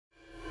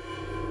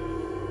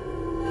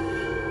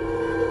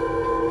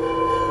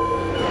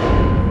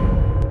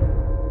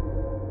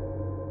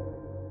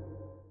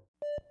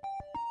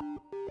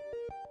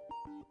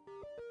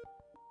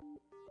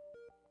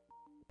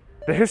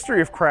The history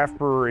of craft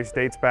breweries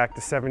dates back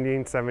to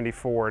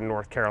 1774 in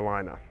North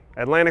Carolina.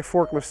 Atlantic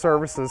Forklift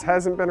Services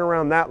hasn't been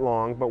around that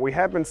long, but we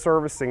have been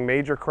servicing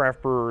major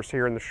craft brewers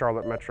here in the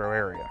Charlotte metro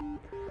area.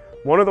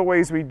 One of the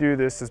ways we do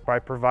this is by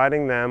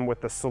providing them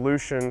with a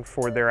solution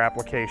for their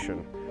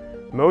application.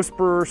 Most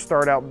brewers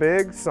start out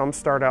big, some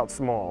start out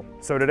small.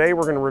 So today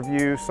we're going to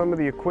review some of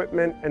the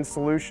equipment and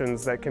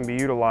solutions that can be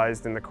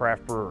utilized in the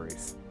craft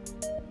breweries.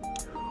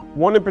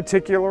 One in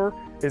particular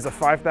is a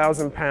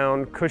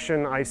 5,000-pound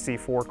cushion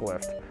IC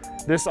forklift.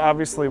 This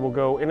obviously will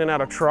go in and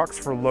out of trucks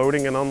for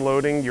loading and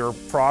unloading your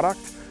product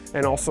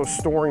and also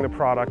storing the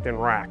product in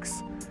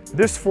racks.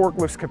 This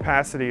forklift's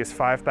capacity is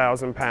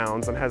 5,000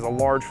 pounds and has a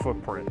large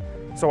footprint.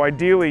 So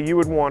ideally you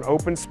would want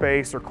open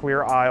space or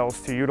clear aisles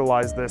to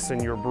utilize this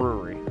in your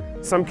brewery.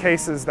 Some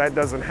cases that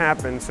doesn't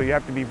happen, so you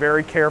have to be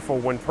very careful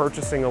when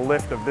purchasing a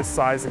lift of this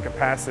size and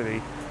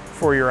capacity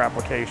for your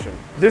application.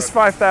 This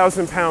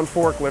 5,000-pound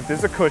forklift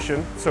is a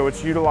cushion, so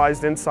it's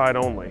utilized inside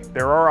only.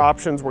 There are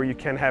options where you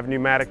can have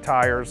pneumatic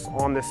tires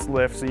on this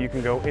lift so you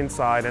can go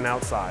inside and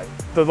outside.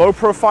 The low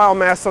profile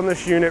mast on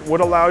this unit would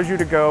allow you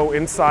to go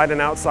inside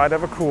and outside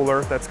of a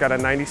cooler that's got a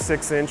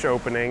 96-inch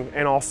opening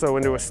and also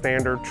into a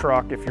standard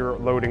truck if you're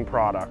loading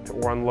product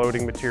or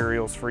unloading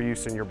materials for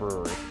use in your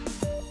brewery.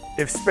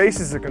 If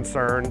space is a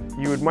concern,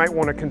 you might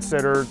want to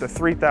consider the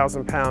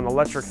 3,000-pound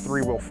electric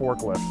three-wheel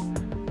forklift.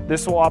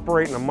 This will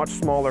operate in a much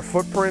smaller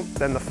footprint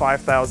than the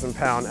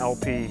 5,000-pound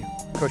LP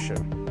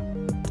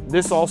cushion.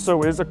 This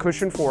also is a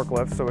cushion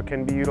forklift, so it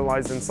can be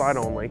utilized inside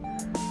only,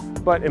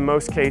 but in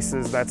most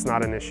cases that's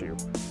not an issue.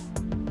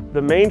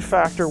 The main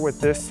factor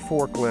with this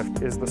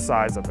forklift is the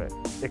size of it.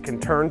 It can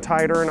turn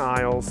tighter in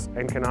aisles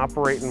and can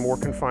operate in more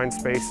confined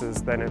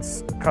spaces than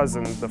its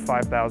cousin, the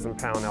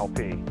 5,000-pound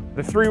LP.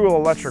 The three-wheel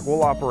electric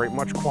will operate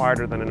much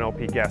quieter than an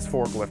LP gas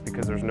forklift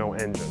because there's no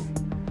engine.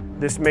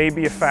 This may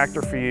be a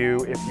factor for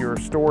you if your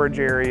storage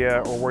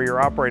area or where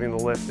you're operating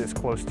the lift is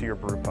close to your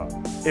brew pub.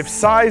 If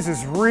size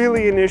is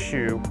really an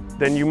issue,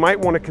 then you might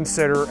want to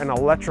consider an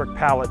electric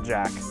pallet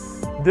jack.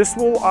 This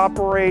will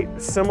operate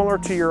similar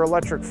to your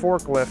electric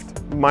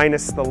forklift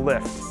minus the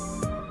lift.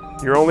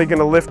 You're only going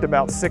to lift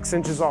about 6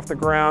 inches off the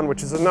ground,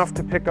 which is enough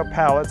to pick up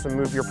pallets and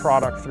move your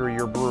product through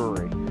your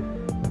brewery.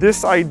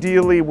 This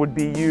ideally would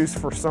be used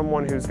for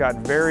someone who's got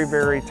very,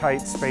 very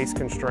tight space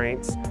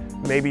constraints,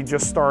 maybe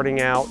just starting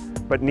out,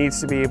 but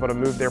needs to be able to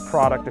move their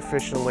product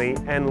efficiently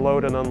and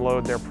load and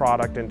unload their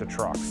product into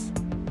trucks.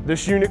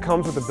 This unit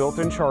comes with a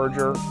built-in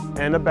charger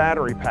and a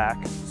battery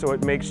pack, so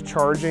it makes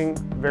charging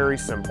very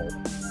simple.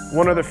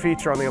 One other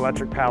feature on the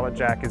electric pallet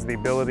jack is the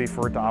ability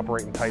for it to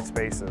operate in tight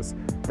spaces.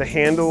 The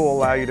handle will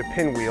allow you to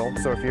pinwheel,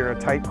 so if you're in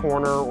a tight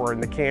corner or in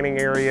the canning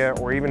area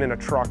or even in a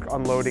truck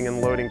unloading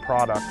and loading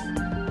product,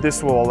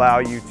 this will allow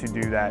you to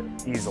do that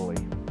easily.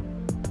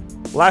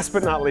 Last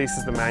but not least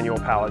is the manual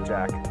pallet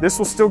jack. This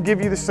will still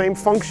give you the same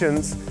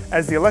functions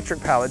as the electric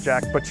pallet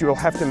jack, but you will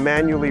have to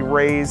manually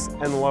raise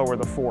and lower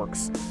the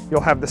forks. You'll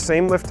have the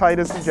same lift height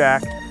as the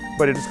jack,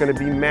 but it is going to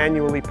be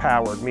manually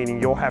powered,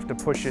 meaning you'll have to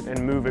push it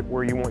and move it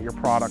where you want your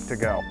product to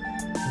go.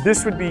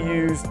 This would be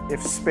used if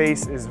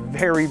space is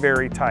very,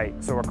 very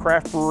tight. So a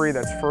craft brewery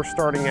that's first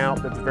starting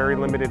out, that's very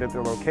limited at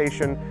their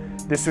location,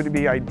 this would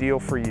be ideal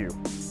for you.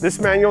 This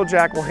manual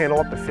jack will handle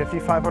up to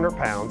 5,500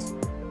 pounds,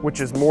 which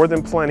is more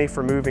than plenty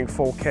for moving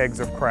full kegs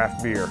of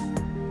craft beer.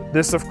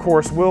 This, of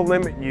course, will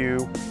limit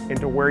you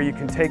into where you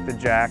can take the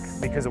jack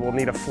because it will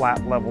need a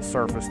flat, level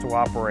surface to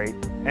operate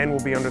and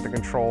will be under the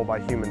control by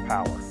human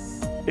power.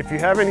 If you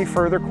have any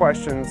further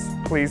questions,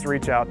 please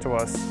reach out to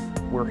us.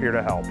 We're here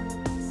to help.